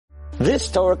This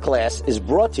Torah class is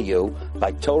brought to you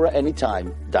by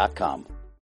TorahAnytime.com.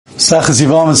 Sachas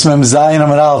Yevamos Mem Zayin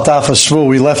Amaral Tafa Shvu.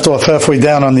 We left off halfway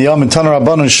down on the Yom and Tanur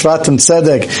Rabbanon Shvatim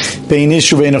Tzedek Bein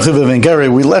Ishu Bein Achiva Bein Geri.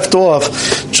 We left off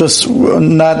just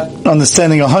not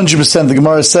understanding 100%. The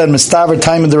Gemara said Mistaver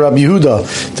time of the Rabbi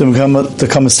Yehuda to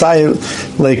become Messiah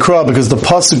Leikra, because the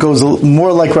pasuk goes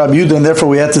more like Rabbi Yehuda, and therefore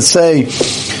we had to say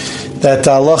that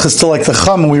Allah is still like the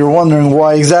Chum, and we were wondering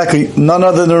why exactly. None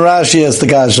other than Rashi has the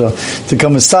Gasha. To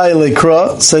come Messiah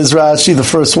Lekra, says Rashi, the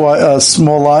first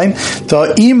small line,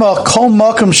 Ta'ima kol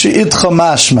makam she'itcha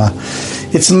mashma.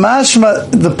 It's mashma,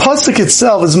 the pasuk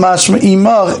itself is mashma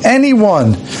imach,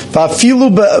 anyone, va'afilu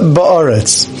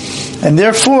ba'aretz. And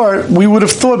therefore, we would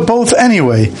have thought both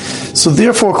anyway. So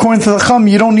therefore, according to the Chum,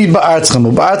 you don't need ba'artzchem.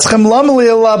 Ba'artzchem lamali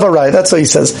Allah barai. That's what he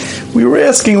says. We were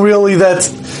asking really that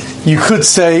you could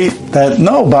say that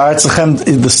no, Ba'aretz Lechem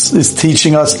is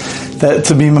teaching us that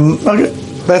to be. Okay,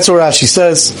 that's what Rashi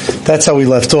says. That's how we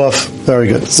left off. Very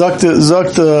good. Zok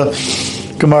the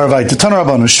Gemara Vayt. The Tanur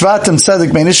Rabbanon Shvatim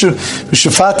Tzedek Bein Ishu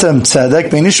Shvatim Tzedek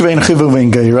Bein Ishu Bein Chivu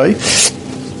Bein Geiroi.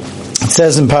 It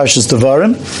says in Parshas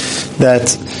Devarim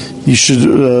that you should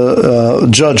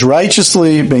judge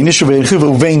righteously. Bein Ishu Bein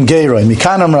Chivu Bein Geiroi.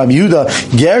 Mikanam Rabbi Yehuda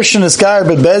Gershin is Gar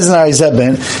but Bezin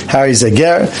Harizeh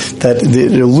Ger. That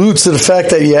it alludes to the fact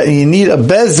that you need a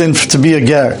bezin to be a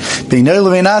ger.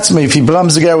 If he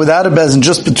becomes a ger without a bezin,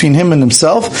 just between him and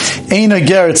himself, ain't a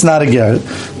ger. It's not a ger.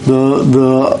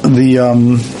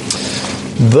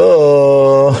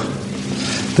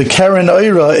 The Karen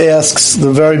Oira asks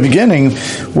the very beginning,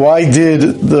 why did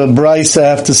the Brisa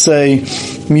have to say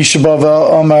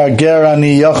Mishabava Omar Ger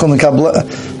Ani Yachon Kabla?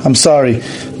 I'm sorry.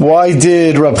 Why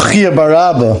did Rab Chia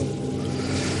Barabba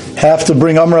have to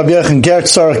bring Amar Rabbi Yechon Ger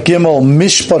Tzarech Gimel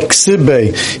Mishpat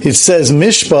Ksibe? It says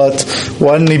Mishpat.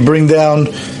 Why didn't he bring down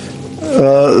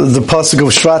the pasuk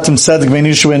of Shvatim Tzedek Bein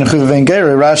Ishu Bein Achiva Bein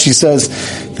Geri? Rashi says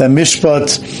that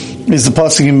Mishpat is the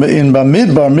pasuk in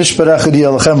Bamidbar. Mishpat Echad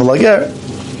Yelachem V'Lager.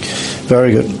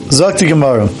 Very good. Zakti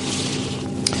Gemara.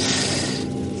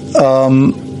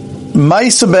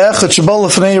 Maisa be'echad shebal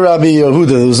lefnei Rabbi Yehuda.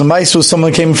 There was a maisa where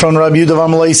someone came from Rabbi Yehuda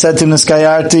Amalei, said to him,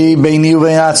 Niskayarti beini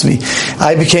uvein atzmi.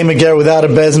 I became a ger without a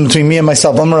bezin between me and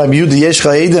myself. Amar Rabbi Yehuda,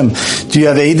 yeshcha edim. Do you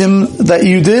have edim that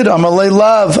you did? Amalei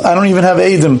lav. I don't even have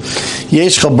edim.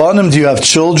 Yeshcha banim. Do you have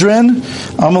children?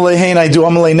 Amalei hein. I do.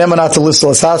 Amalei nema not to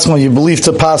listel as hatzma. You believe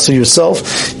to passel yourself.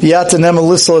 Yata nema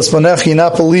listel as manech. You're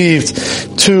not believed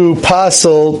to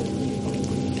passel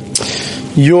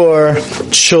your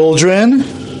children.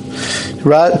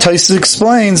 Taisus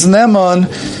explains Neman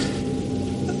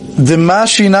the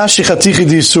Mashi Nashi Chatichi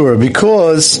Disur,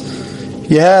 because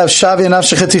you have Shavi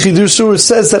Nafshi Chatichi Disur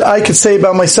says that I could say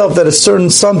about myself that a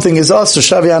certain something is us, or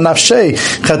Shavi Nafshi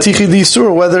Chatichi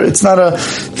Disur, whether it's not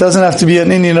doesn't have to be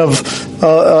an Indian of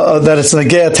that it's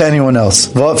negaya to anyone else.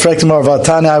 Frektamar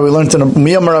Vatana, we learned in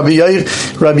Miyam Rabbi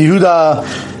Yehuda.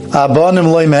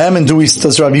 And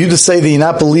does Rabbi Yehuda say that you're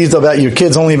not believed about your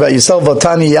kids, only about yourself?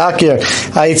 Vatani Yakir.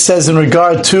 It says in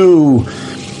regard to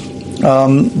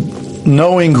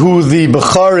knowing who the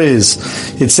Bechar is,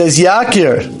 it says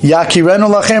Yakir. Yakirenu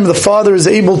lachem. The father is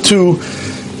able to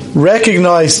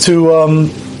recognize, to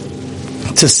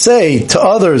say to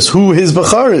others who his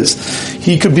Bechar is.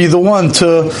 He could be the one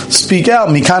to speak out.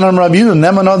 Mikanam Rabbi Yehuda,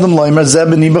 Neman Adam Loimer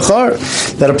Zebeni Bechar.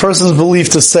 That a person's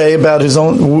believed to say about his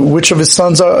own, which of his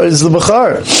sons is the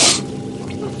Bechar.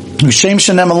 Just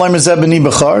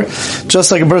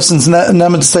like a person's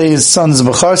neman to say his son's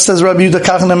Bechar, says Rabbi Yehuda,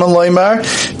 Kach Neman Loimer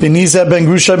Benizeh Ben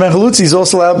Grushay Ben Chalutz. He's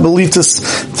also believed to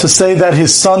say that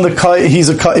his son, if he's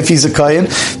a Kayin,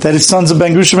 that his son's a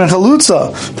Ben Grushay Ben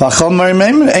Chalutza. V'achal Mari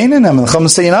Meimen Ein Neman. The Chum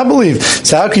say you're not believed.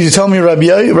 So how could you tell me Rabbi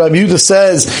Yehuda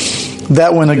says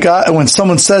that when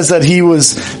someone says that he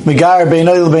was Megar Bein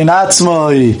Oil Bein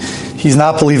Atzmai, he's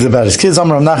not believed about his kids? Rav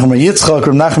Nachman Yitzchak.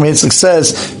 Rav Nachman Yitzchak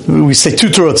says, we say two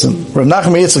terutzim. Rav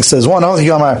Nachman Yitzchak says, one,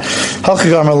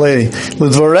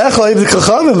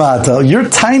 you're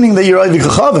tining that you're Oivik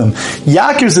Chachavim.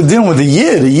 Yakir's the din with the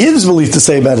Yid. The Yid is believed to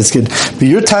say about his kid. But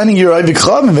you're tining your Oivik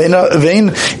Chachavim.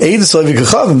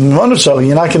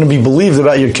 You're not going to be believed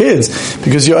about your kids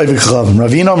because you're Oivik Chachavim.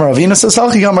 Ravina says,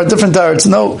 Halchigam are different darts.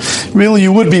 No, really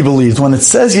you would be believed. When it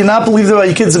says you're not believed about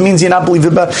your kids, it means you're not believed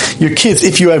about your kids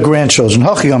if you have grandchildren.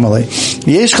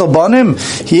 He asked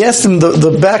him,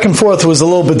 the back and forth was a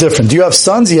little bit different. Do you have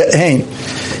sons? Yeah, hey,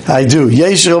 I do. Do you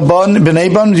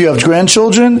have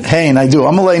grandchildren? Hey, I do.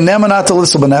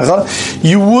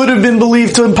 You would have been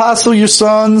believed to apostle your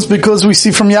sons because we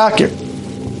see from Yakir.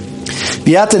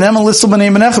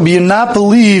 But you're not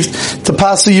believed to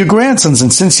pass your grandsons,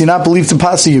 and since you're not believed to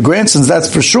pass your grandsons, that's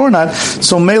for sure not.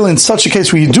 So, Mela, in such a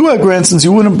case where you do have grandsons,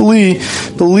 you wouldn't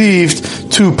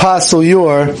believed to pass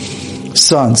your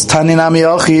sons. Taninami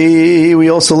Achi, we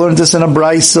also learned this in a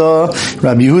Braisa.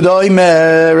 Rabbi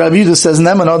Yehuda says,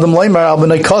 Neman Adam Leimer al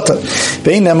B'nai Katan.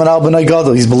 Bein Neman al B'nai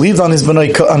Gadol. He's believed on his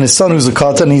son who's a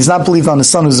Katan, and he's not believed on his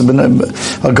son who's a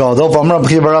Gadol. Rabbi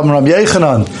Chia bar Rabbi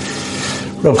Yechanan.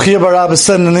 Rabbi Chia bar Rabbi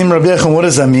said in the name of Rabbi Yechanan, what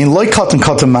does that mean? Loi Katan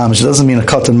Mamish. It doesn't mean a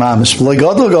Katan Mamish. Loi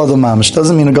Gadol Mamish. It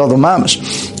doesn't mean a Gadol Mamish.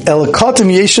 El Katan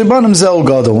Yeshebanim Zeu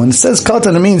Gadol. When it says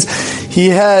Katan, it means he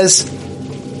has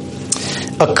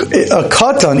a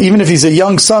katan, even if he's a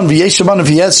young son, if he has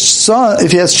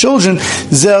children,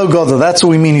 zeo gadol. That's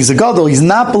what we mean. He's a gadol. He's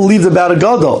not believed about a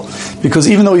gadol, because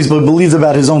even though he's believed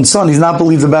about his own son, he's not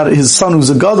believed about his son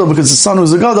who's a gadol, because his son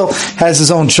who's a gadol has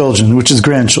his own children, which is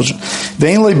grandchildren.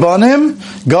 Ve'in leibanim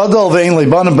gadol, ve'in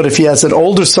leibanim. But if he has an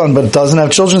older son but doesn't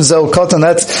have children, zeo katan.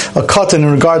 That's a katan in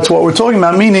regard to what we're talking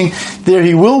about. Meaning, there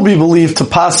he will be believed to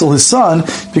passel his son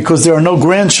because there are no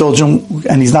grandchildren,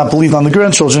 and he's not believed on the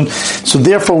grandchildren. So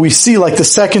therefore, we see, like the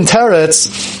second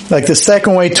teretz, like the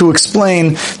second way to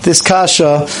explain this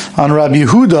kasha on Rabbi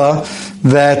Yehuda,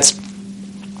 that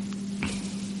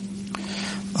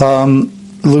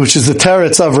which is the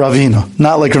teretz of Ravina,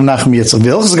 not like Rav Nachman Yitzchak.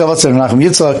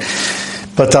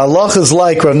 But the halach is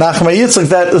like Rav Nachman Yitzchak,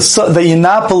 that you're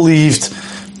not believed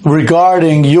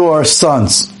regarding your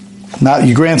sons. Not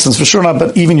your grandsons, for sure not,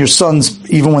 but even your sons,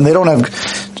 even when they don't have,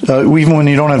 even when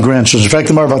you don't have grandchildren. In fact,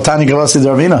 the Gemara Vatani Gavasi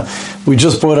Ravina, we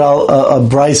just brought out a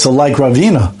brisa like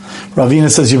Ravina. Ravina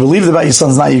says, you believed about your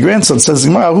sons, not your grandsons. Says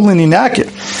Gemara, Hu Linin Yakir.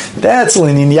 That's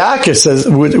Linin Yakir, says,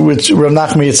 which Rav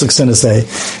Nachman Yitzchak going to say.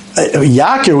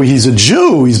 Yakir, he's a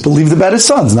Jew, he's believed about his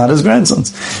sons, not his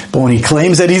grandsons. But when he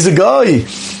claims that he's a guy,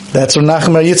 that's Rav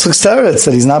Nachman Yitzchak's teretz,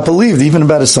 that he's not believed even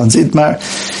about his sons. Itmar,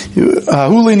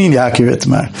 Hulinin Yakir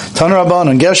Itmar. Taner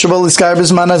Rabbanon, Ger Shabal Iskar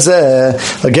Bizman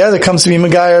Hazeh. A ger that comes to be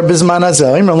Megayer Bizman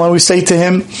Hazeh. We say to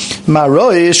him,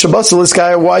 Maroi Shabasal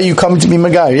Iskar, why are you coming to be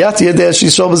Megayer? Yati Yadesh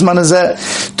Yisrael Bizman Hazeh.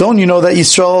 Don't you know that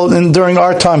Yisrael, during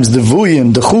our times, the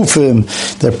Vuyim, the Chufim,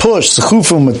 they're pushed, the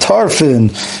Chufim, the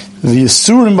Tarfin, the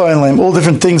Yisurim Ba'alim, all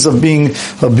different things of being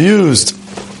abused.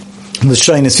 The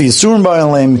shyness of Yisurim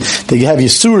Ba'alim, they have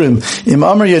Yisurim. Im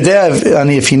Amr Yadev,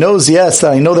 and if he knows, yes,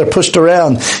 that I know they're pushed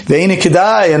around, Ve'ini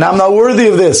Kedai, and I'm not worthy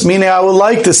of this, meaning I would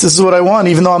like this is what I want,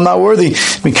 even though I'm not worthy.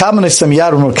 We tell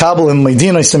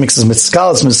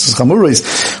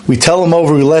him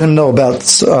over, we let him know about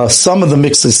some of the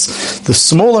mitzvahs, the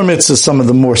smaller mitzvahs, some of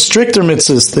the more stricter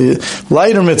mitzvahs, the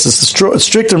lighter mitzvahs, the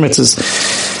stricter mitzvahs.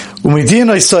 When we tell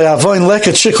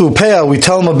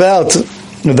him about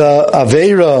the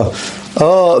Aveira,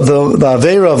 the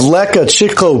Aveira of Leka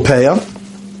Chiklo Peah.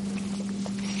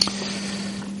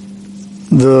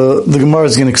 The Gemara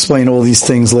is going to explain all these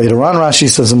things later on. Rashi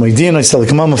says, "Umaydin I say the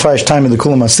Kamam Farish time in the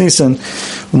Kulam Asnisan,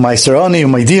 Umayserani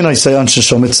Umaydin I say Anshe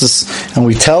Shomitzes," and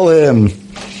we tell him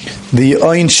the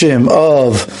Einshim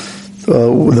of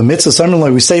the mitzvah. Something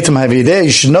like we say to him, "Have you day?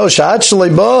 You should know Shad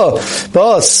Shalei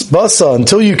Basa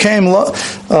until you came."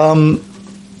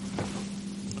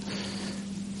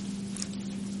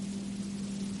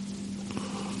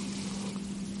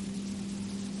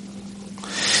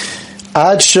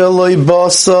 Ad shaloi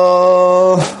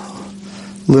basa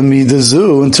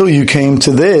lemidazu, until you came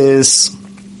to this.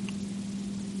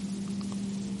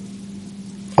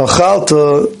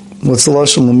 Achalta, what's the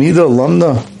lashon lemida?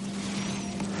 Lamda.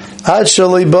 Ad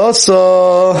shaloi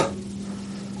basa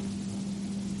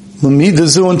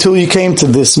lemidazu, until you came to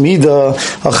this mida.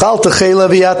 Achalta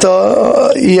chaylev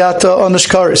yata onish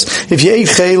karis. If you ate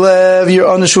chaylev, your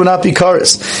onish would not be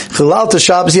karis. Chalalta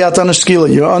Shabbos yata onish skila,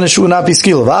 your onish would not be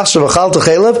skila. V'achshav achalta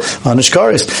chaylev onish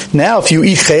karis. Now, if you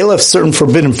eat chaylev, certain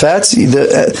forbidden fats,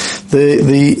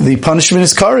 the punishment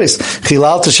is karis.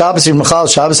 Chilalta Shabbos your machal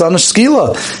Shabbos onish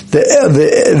skila.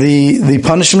 The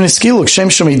punishment is skila. Kshem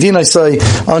shemidin I say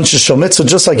onish shomitzvah.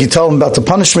 Just like you tell them about the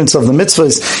punishments of the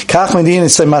mitzvahs. Kach medin I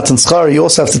say you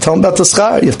also have to tell them about the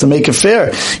schar. You have to make it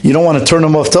fair. You don't want to turn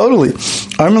them off totally.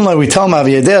 We tell them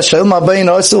is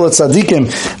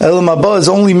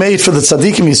only made for the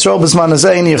tzaddikim. Yisrael b'zman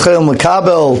hazeh and Yechel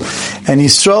Mekabel, and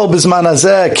Yisrael b'zman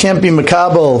hazeh can't be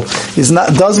Mekabel.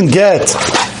 Doesn't get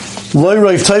loy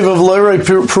roiv taiva v'loy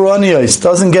roiv puranios.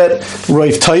 Doesn't get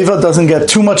roiv taiva. Doesn't get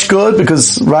too much good,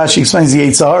 because Rashi explains the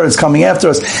Yetzer Hara is coming after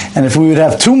us, and if we would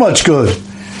have too much good,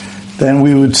 then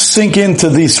we would sink into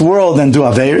this world and do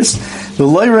aveiros. The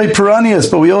loyrei piranias,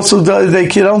 but we also they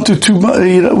don't do too much.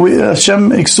 Hashem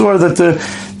makes sure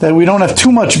that we don't have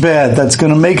too much bad that's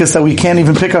going to make us that we can't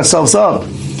even pick ourselves up.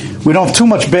 we don't have too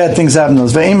much bad things happen to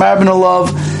us. Ve'ein marbin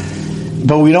love,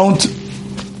 but we don't.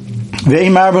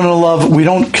 Ve'ein marbin love. We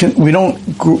don't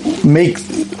make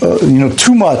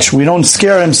too much. We don't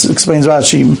scare him. Explains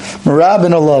Rashi.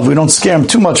 Marabin love. We don't scare him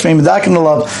too much. Ve'ein medakin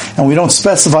love, and we don't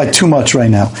specify too much right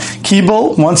now.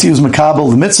 Kibul. Once he was makabel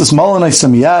the mitzvahs molanai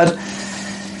samiyad.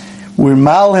 We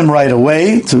mal him right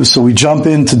away, so we jump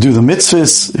in to do the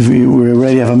mitzvahs. If we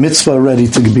already have a mitzvah ready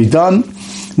to be done.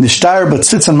 Nishtar but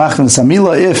sits on machman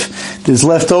samila. If there's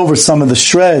left over some of the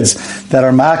shreds that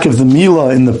are makiv the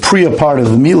mila in the priya part of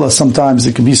the mila, sometimes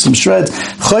it could be some shreds.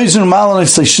 We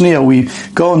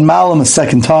go and mal him a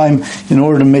second time in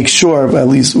order to make sure, at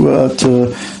least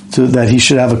that he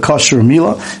should have a kosher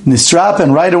mila. Nisrap,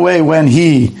 and right away when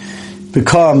he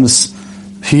becomes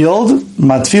healed,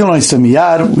 matfil noisa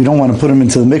miyad. We don't want to put him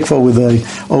into the mikvah with an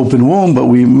open womb, but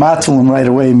we matfil him right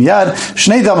away miyad.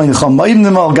 Shnei tameicham ma'im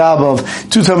nimal gabav.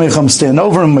 2 tameicham stand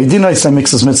over him. Ma'idinoisa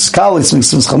mixes mitzvahs kalis,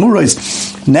 mixes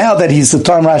chamurais. Now that he's the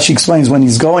time Rashi explains when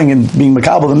he's going and being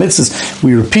makabel the mitzvahs,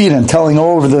 we repeat and telling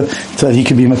over that he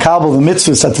could be makabel the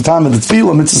mitzvahs at the time of the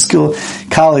tefillah, mitzvahs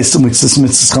kalis, mixes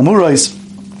mitzvahs chamurais.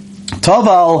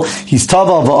 Taval, he's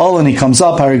Taval va'ol, and he comes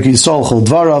up, Harik Yisrael chol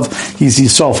dvarav, he's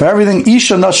Yisrael for everything.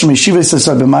 Isha nashim yeshiva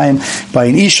sesar b'mayim, by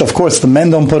an Isha, of course, the men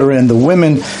don't put her in, the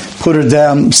women put her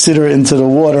down, sit her into the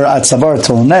water, at savar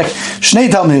till the neck. Shnei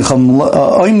talmidcham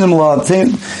oimnim la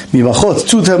mibachot,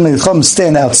 2 talmidcham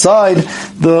stand outside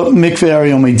the mikveh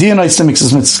area, Medinais, the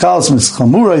mitzvahs mitzvahs,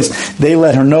 mitzvahs, they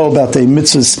let her know about the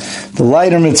mitzvahs, the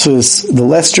lighter mitzvahs, the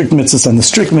less strict mitzvahs, and the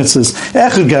strict mitzvahs.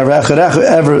 Echad ger, echad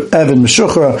eved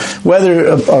meshuchra, whether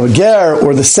a ger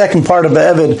or the second part of the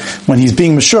eved, when he's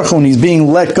being meshuchra, when he's being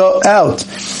let go out,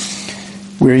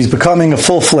 where he's becoming a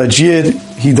full-fledged yid,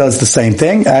 he does the same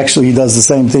thing. Actually, he does the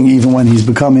same thing even when he's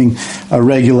becoming a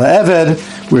regular eved,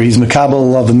 where he's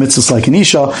makabel of the mitzvahs like an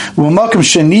isha. U'makom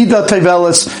shenida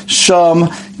teveles sham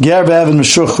ger be'eved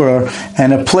meshuchra,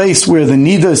 and a place where the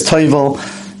nida is tevel,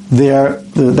 there,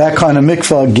 that kind of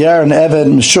mikvah, ger and eved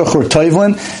meshuchra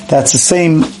tevlin, that's the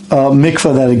same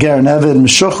mikvah that a ger and eved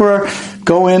meshuchra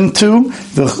go into.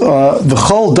 The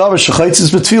chol davar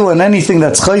shechaitzis b'tefillah, and anything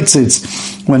that's chaitzitz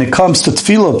when it comes to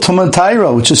tefillah, tuman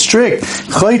taira, which is strict.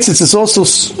 Chaitzitz is also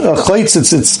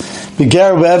chaitzitz. It's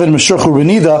begar be'eved meshuchra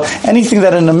b'nida. Anything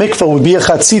that in a mikvah would be a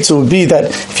chatzitza would be that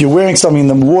if you're wearing something,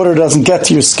 the water doesn't get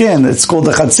to your skin. It's called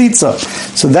a chatzitza.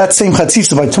 So that same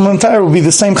chatzitza by tuman taira would be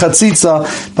the same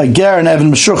chatzitza by ger and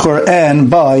eved meshuchra and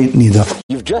by nida.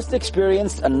 You've just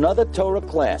experienced another Torah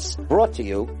class brought to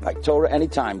you by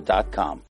TorahAnytime.com.